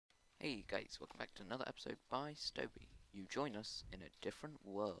Hey guys, welcome back to another episode by SToby. You join us in a different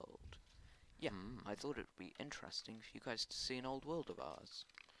world. Yeah, I thought it would be interesting for you guys to see an old world of ours.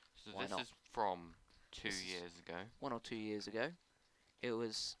 So Why this not? is from This 2 years ago. 1 or 2 years ago. It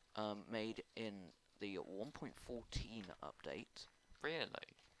was made in the 1.14 update. Really?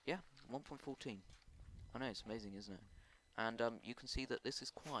 Yeah, 1.14. I know, it's amazing, isn't it? And you can see that this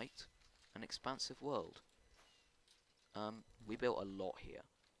is quite an expansive world. We built a lot here.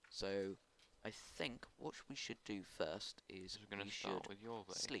 So I think what we should do first is We're gonna start with your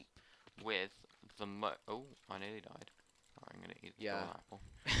base. sleep. With the oh, I nearly died. Alright, I'm gonna eat the Yeah. apple.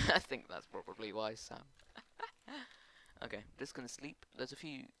 I think that's probably why, Sam. Okay, just gonna sleep. There's a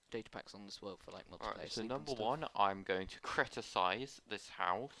few data packs on this world for like multiplayer. Alright, so sleep and number stuff. one, I'm going to criticize this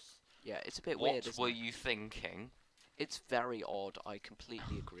house. Yeah, it's a bit weird, What isn't were it? you thinking? It's very odd. I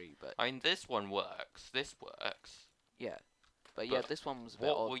completely agree, but I mean, this one works. This works. yeah. But yeah, But this one was a bit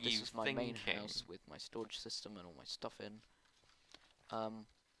what odd. were This you is my main thinking? house with my storage system and all my stuff in.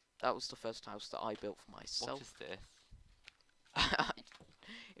 That was the first house that I built for myself. What is this?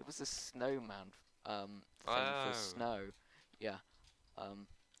 It was a snowman thing Oh. for snow. Yeah.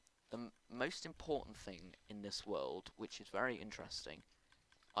 The most important thing in this world, which is very interesting,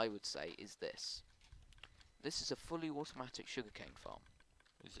 I would say, is this. This is a fully automatic sugarcane farm.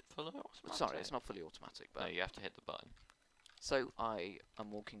 Is it full of automatic? Sorry, it's not fully automatic, but No, you have to hit the button. so I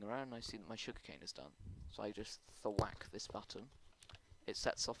am walking around and I see that my sugarcane is done. So I just thwack this button. It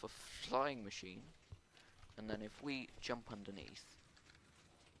sets off a flying machine, and then if we jump underneath,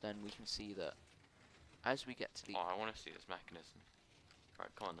 then we can see that as we get to the Oh, I want to see this mechanism. Right,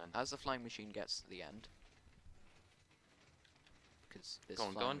 come on then. as the flying machine gets to the end, because this Go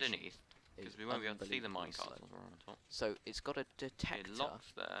on, go flying machine underneath. Because is we won't be able to see the unbelievably minecarts slow. as we're on top. So it's got a It detector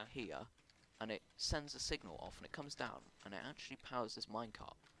locks there. here, and it sends a signal off, and it comes down, and it actually powers this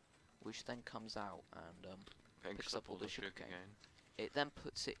minecart, which then comes out and picks up all the sugarcane. It then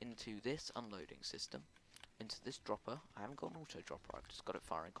puts it into this unloading system, into this dropper. I haven't got an auto dropper, I've just got it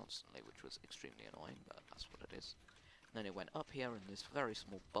firing constantly, which was extremely annoying, but that's what it is. And then it went up here in this very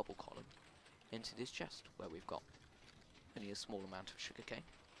small bubble column, into this chest, where we've got only a small amount of sugarcane.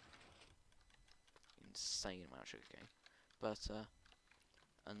 Insane amount of sugarcane. But,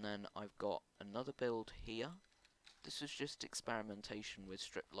 and then I've got another build here. This was just experimentation with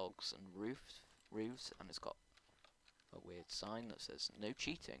strip logs and roofs, and it's got a weird sign that says no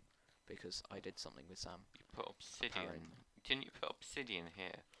cheating, because I did something with Sam. You put obsidian. Apparently. Didn't you put obsidian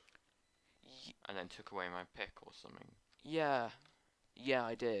here? And then took away my pick or something? Yeah,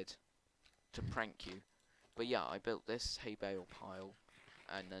 I did, to prank you. But yeah, I built this hay bale pile,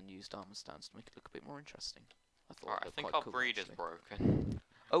 and then used armor stands to make it look a bit more interesting. I thought Alright, it I looked think quite our cool, breed is actually. broken.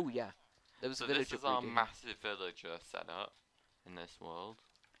 Oh yeah, there was So a this villager is our breeding. massive villager setup in this world.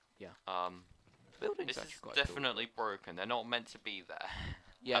 Yeah. This Building's is actually quite definitely broken. They're not meant to be there.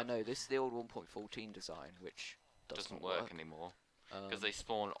 Yeah, no, this is the old 1.14 design, which Doesn't work anymore. Because Um, they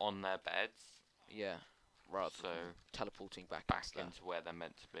spawn on their beds. yeah, rather So than teleporting back back into that. into where they're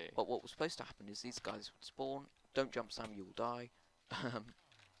meant to be. But what was supposed to happen is these guys would spawn. Don't jump, Sam, you will die.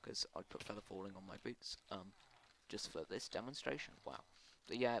 Because I put feather falling on my boots. Just for this demonstration. Wow.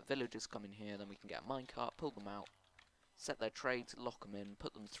 But yeah, villagers come in here, then we can get a minecart, pull them out, set their trades, lock them in,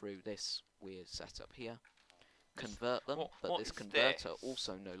 put them through this weird setup here, convert them, but what this is converter this?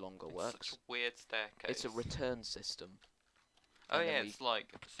 also no longer It's works. such a weird staircase. It's a return system. Oh and then yeah, we it's like,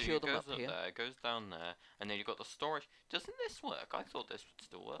 so cure it them goes up up here. there, it goes down there, and then you've got the storage. Doesn't this work? I thought this would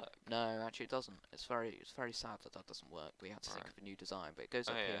still work. No, actually it doesn't. It's very sad that that doesn't work. We had to think Right. of a new design, but it goes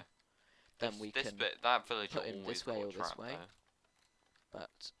Oh up yeah. here. Then This, we this can bit, that villager put in always this way got or this trapped way. there.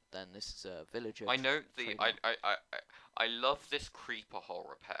 But then this is a villager. I know the, trading. I love this creeper hole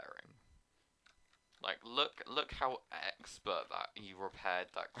repairing. Like, look how expert that you repaired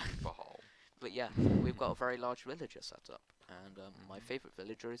that creeper hole. But yeah, we've got a very large villager set up, and my favourite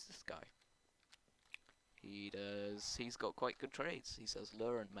villager is this guy. He's got quite good trades. He says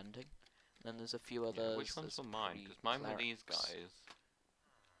lure and mending. And then there's a few others. Yeah, which ones There's were mine? Because mine were these clerics. guys.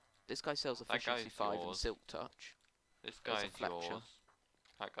 This guy sells That efficiency guy's 5 and yours. silk touch. This There's a guy's Fletcher. yours.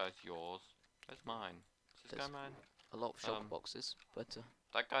 That guy's yours. Where's mine? Is this There's guy mine? A lot of shulker Um, boxes, but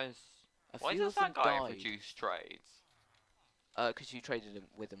That guy's... a Why few does of them that guy died. produce trades? Because you traded him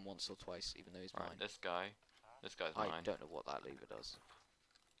with him once or twice, even though he's Right, mine. this guy. This guy's I mine. don't know what that lever does.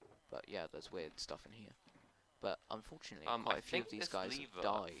 But yeah, there's weird stuff in here. But unfortunately, quite I a few think of these this guys lever have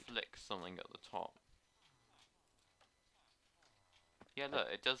died. flicks something at the top. Yeah, look,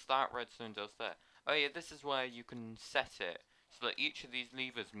 it does that, redstone does that. Oh yeah, this is where you can set it, so that each of these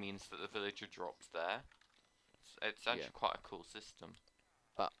levers means that the villager drops there. It's actually Yeah. quite a cool system.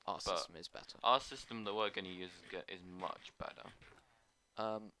 But our system is better. Our system that we're going to use is much better.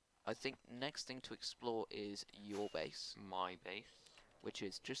 I think next thing to explore is your base. My base. Which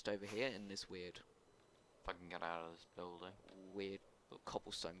is just over here in this weird... If I can get out of this building. Weird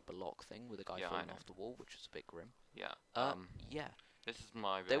cobblestone block thing with a guy falling off the wall, which is a bit grim. Yeah. Yeah. This is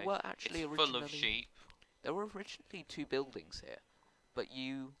my base. There were actually it's full of sheep. There were originally 2 buildings here, but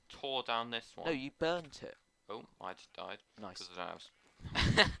you... Tore down this one. No, you burnt it. Oh, I just died. Nice. Because of the house.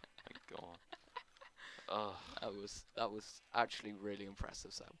 My god. Ugh. That was actually really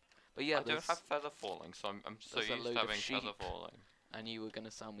impressive, Sam. But yeah, I don't have feather falling, so I'm so used to having feather falling. And you were going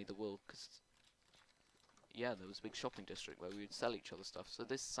to sell me the wool, because... Yeah, there was a big shopping district where we would sell each other stuff. So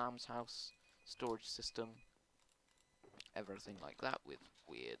this Sam's house, storage system, everything like that with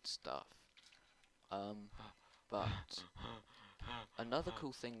weird stuff. But another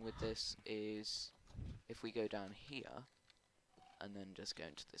cool thing with this is if we go down here and then just go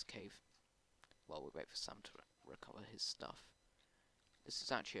into this cave while we wait for Sam to recover his stuff. This is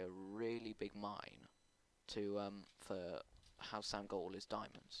actually a really big mine to for how Sam got all his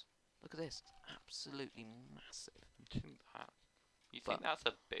diamonds. Look at this, it's absolutely massive. You think that's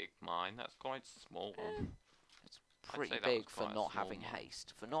a big mine? That's quite small. It's pretty big for not having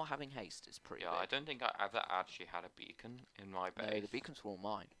haste. For not having haste, it's pretty big. Yeah, I don't think I ever actually had a beacon in my base. No, the beacons were all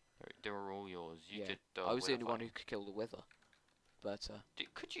mine. They were all yours. You did. I was the only one who could kill the wither. But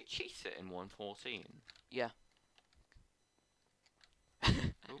could you cheat it in 1.14? Yeah.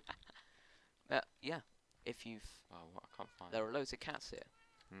 Yeah. If you've... Oh, I can't find there are loads of cats here.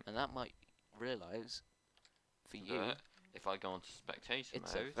 And that might realise, for you... If I go onto spectator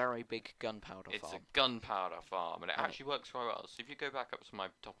it's mode... a very big gunpowder farm. It's a gunpowder farm, and it actually works very well. So if you go back up to my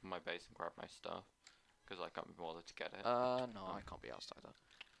top of my base and grab my stuff, because I can't be bothered to get it. No, I can't be asked either.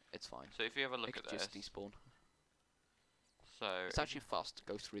 It's fine. So if you have a look at this... just despawn. So... It's actually fast to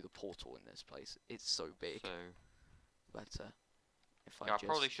go through the portal in this place. It's so big. So... But, if I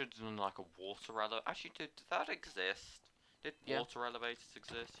probably should have done like a water elevator. Actually, did that exist? Did water elevators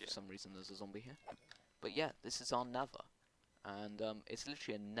exist? Yeah. For some reason there's a zombie here. But yeah, this is our nether. And it's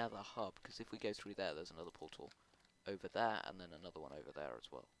literally a nether hub, because if we go through there, there's another portal over there, and then another one over there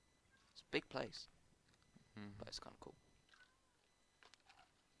as well. It's a big place. But it's kind of cool.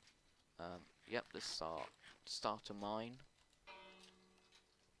 Yep, this is our starter mine.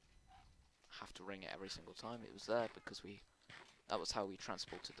 Have to ring it every single time. It was there because that was how we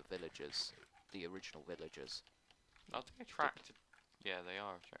transported the villagers, the original villagers. Are they attracted? Yeah, they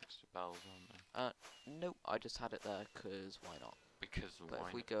are attracted to bells, aren't they? Nope, I just had it there because why not? Because why not? But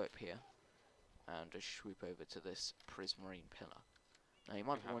if we go up here and just swoop over to this prismarine pillar. Now you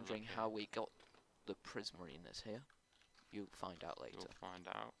might be wondering how we got the prismarine that's here. You'll find out later. You'll find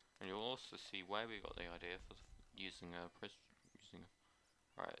out. And you'll also see where we got the idea for using a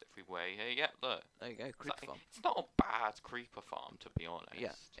Right, if we weigh here, yeah, look. There you go, creeper farm. It's not a bad creeper farm, to be honest.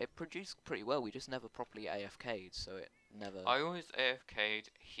 Yeah, it produced pretty well. We just never properly AFK'd, so it never... I always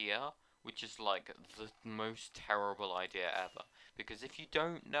AFK'd here, which is like the most terrible idea ever. Because if you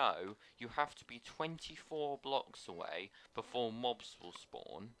don't know, you have to be 24 blocks away before mobs will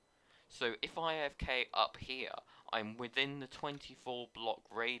spawn. So if I AFK up here, I'm within the 24 block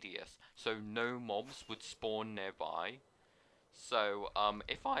radius, so no mobs would spawn nearby. So,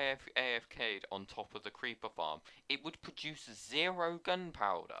 if I AFK'd on top of the creeper farm, it would produce 0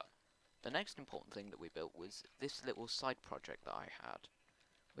 gunpowder. The next important thing that we built was this little side project that I had,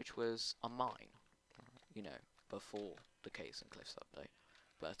 which was a mine, you know, before the Caves and Cliffs update.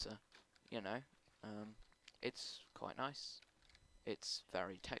 But, you know, it's quite nice. It's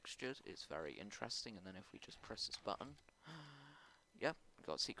very textured, it's very interesting, and then if we just press this button, yep, we've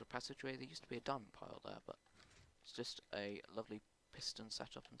got a secret passageway. There used to be a diamond pile there, but it's just a lovely piston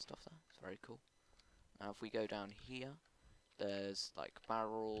setup and stuff there. It's very cool. Now if we go down here, there's like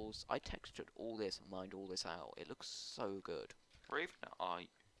barrels. I textured all this and mined all this out. It looks so good. Where even are you?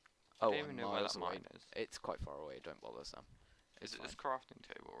 Oh, I don't even know where that mine is. It's quite far away, don't bother, Sam. Is it this crafting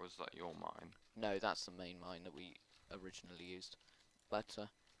table, or is that your mine? No, that's the main mine that we originally used. But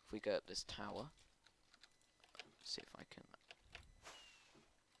if we go up this tower, see if I can...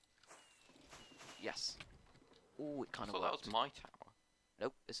 Yes. Oh, it kind of worked. That was my tower.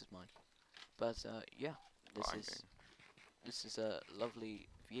 Nope, this is mine. But yeah, this is a lovely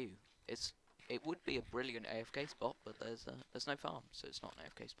view. It would be a brilliant AFK spot, but there's no farm, so it's not an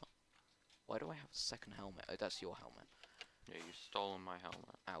AFK spot. Why do I have a second helmet? Oh, that's your helmet. Yeah, you've stolen my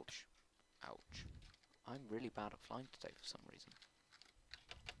helmet. Ouch. Ouch. I'm really bad at flying today for some reason.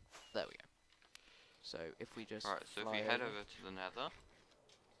 There we go. So if we just so if we head over to the nether,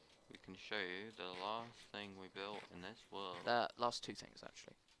 we can show you the last thing we built in this world. The last 2 things,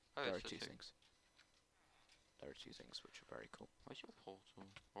 actually. Oh, there are it's two a two. things. There are two things which are very cool. Where's your portal?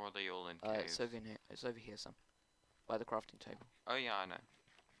 Or are they all in caves? It's over in here. It's over here, Sam. By the crafting table. Oh yeah, I know.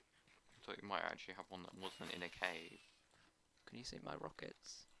 I thought you might actually have one that wasn't in a cave. Can you see my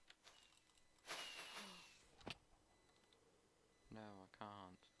rockets? No, I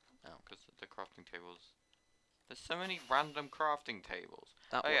can't. Oh. Because the crafting tables. There's so many random crafting tables.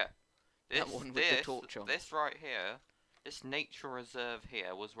 That Oh one, yeah. that one with the torch on. This right here, this nature reserve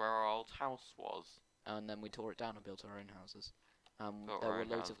here was where our old house was. And then we tore it down and built our own houses. Built There our were own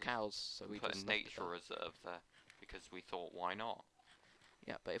loads of houses. cows, so we put just a left it nature there. reserve there because we thought, why not?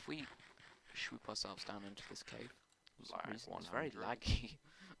 Yeah, but if we swoop ourselves down into this cave, for some Like reason, it's very 100. laggy.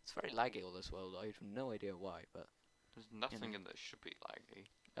 It's very laggy all this world. I have no idea why, but There's nothing in that should be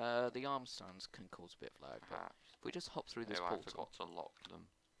laggy. the arm stands can cause a bit of lag. But Perhaps. if we just hop through this Oh, I portal, forgot to lock them.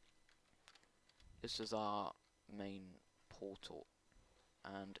 this is our main portal,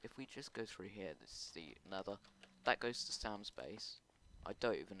 and if we just go through here, this is the nether. That goes to Sam's base. I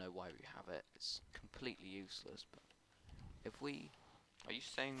don't even know why we have it. It's completely useless. But if we Are you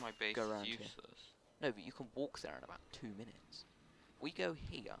saying my base go is around here. useless? No, but you can walk there in about 2 minutes. We go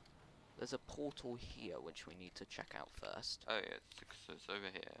here. There's a portal here which we need to check out first. Oh yeah, so it's over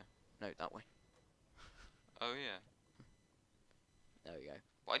here. No, that way. Oh yeah. There we go.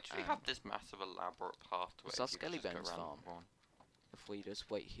 Why do we have this massive elaborate pathway? It's our if you could just go Skellybones around farm. one? If we just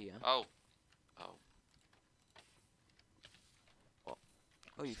wait here. Oh.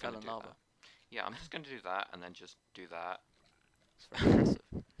 Oh, you just fell gonna in do lava. that. Yeah, I'm just gonna do that and then just do that. It's very impressive.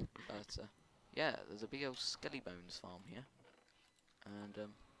 But yeah, there's a big old Skellybones farm here, and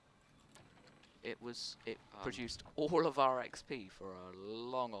it produced all of our XP for a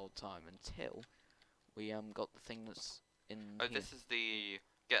long old time until we got the thing that's in. Oh, here. this is the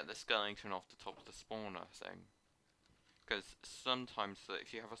get the skeleton off the top of the spawner thing. Because sometimes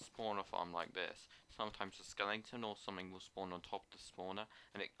if you have a spawner farm like this, sometimes a skeleton or something will spawn on top of the spawner,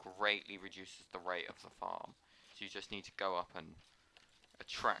 and it greatly reduces the rate of the farm. So you just need to go up and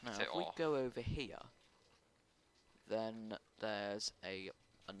attract Now, it if we off. go over here, then there's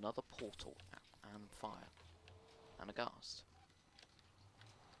another portal and fire and a ghast.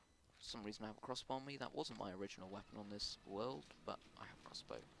 For some reason I have a crossbow on me. That wasn't my original weapon on this world, but I have a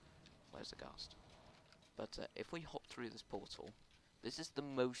crossbow. Where's the ghast? But if we hop through this portal, this is the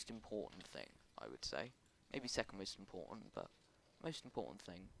most important thing, I would say. Maybe second most important, but most important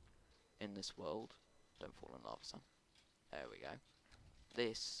thing in this world. Don't fall in lava, Sam. There we go.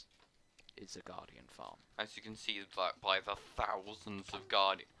 This is a guardian farm. As you can see, like by the thousands of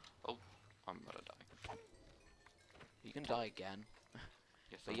guardian. Oh, I'm gonna die. You can die again.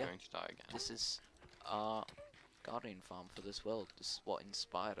 Yes, But I'm yeah, going to die again. This is our guardian farm for this world. This is what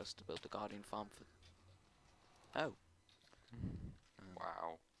inspired us to build the guardian farm for. Oh.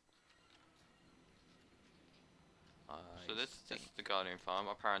 Wow. So this think is the guardian farm.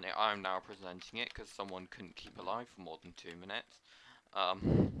 Apparently, I'm now presenting it because someone couldn't keep alive for more than 2 minutes.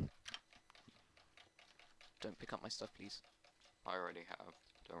 Don't pick up my stuff, please. I already have.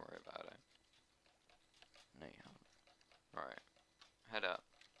 Don't worry about it. No, you haven't. Right. Head up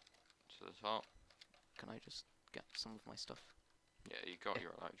to the top. Can I just get some of my stuff? Yeah, you got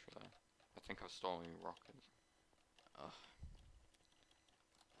your elytra there. I think I've stolen your rockets. Ugh.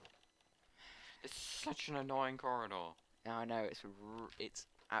 It's such an annoying corridor. Yeah, I know, it's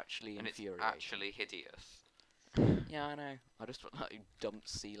actually And it's infuriating. actually hideous. Yeah, I know. I just like dumped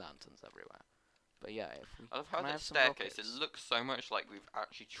sea lanterns everywhere. But yeah, if we I love how can I this have some staircase, rockets? it looks so much like we've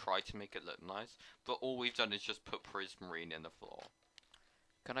actually tried to make it look nice, but all we've done is just put prismarine in the floor.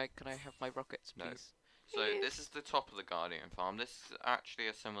 Can I have my rockets, No. please? So this is the top of the Guardian farm. This is actually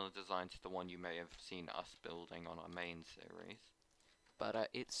a similar design to the one you may have seen us building on our main series. But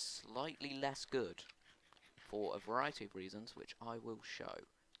it's slightly less good for a variety of reasons, which I will show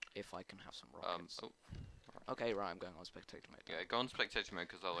if I can have some rockets. Okay, right, I'm going on spectator mode. Yeah, go on spectator mode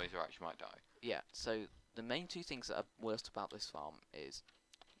because otherwise you actually might die. Yeah, so the main two things that are worst about this farm is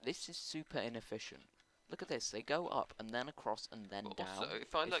this is super inefficient. Look at this, they go up and then across and then But down. also,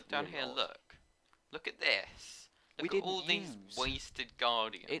 if I It's look down really here, odd. look at this. We Look at all didn't these use- wasted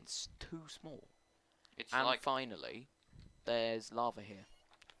Guardians. It's too small. It's And like finally, there's lava here.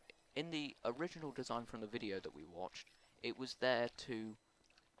 In the original design from the video that we watched, it was there to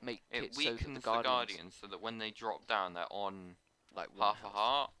make it it so that weakens the Guardians so that when they drop down, they're on like one half a health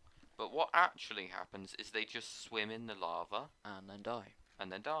heart. But what actually happens is they just swim in the lava and then die.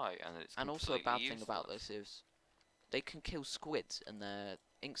 and then die, and it's And also a completely bad thing about useless. this is they can kill squids and their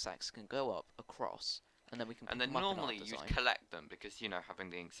ink sacs can go up across and then we can. And pick then them up in our normally you'd design. collect them because, you know, having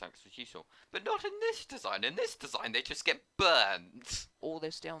the ink sacs was useful. But not in this design. In this design, they just get burnt. Or they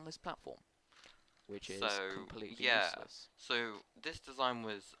stay on this platform, which is completely yeah. useless. So this design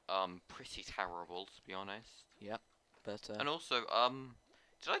was pretty terrible, to be honest. Yep. But and also,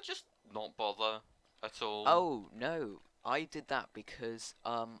 did I just not bother at all? oh no, I did that because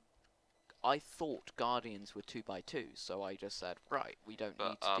I thought Guardians were 2x2, so I just said, right, we don't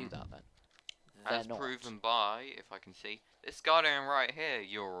need to do that then. As proven by, if I can see, this Guardian right here,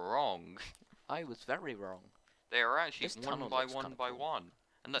 you're wrong. I was very wrong. They are actually This one tunnel by looks one kinda by cool. one.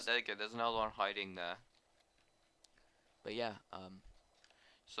 And look, there you go, there's another one hiding there. But yeah,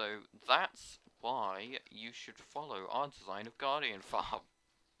 So that's why you should follow our design of Guardian Farm.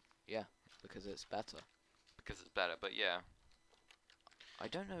 yeah, because it's better. Because it's better, but yeah. I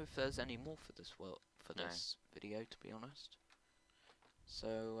don't know if there's any more for this No. this video, to be honest.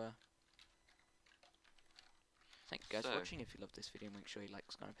 So thank you guys for watching. If you loved this video, make sure you like,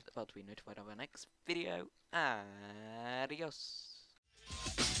 subscribe, hit the bell to be notified of our next video. Adios.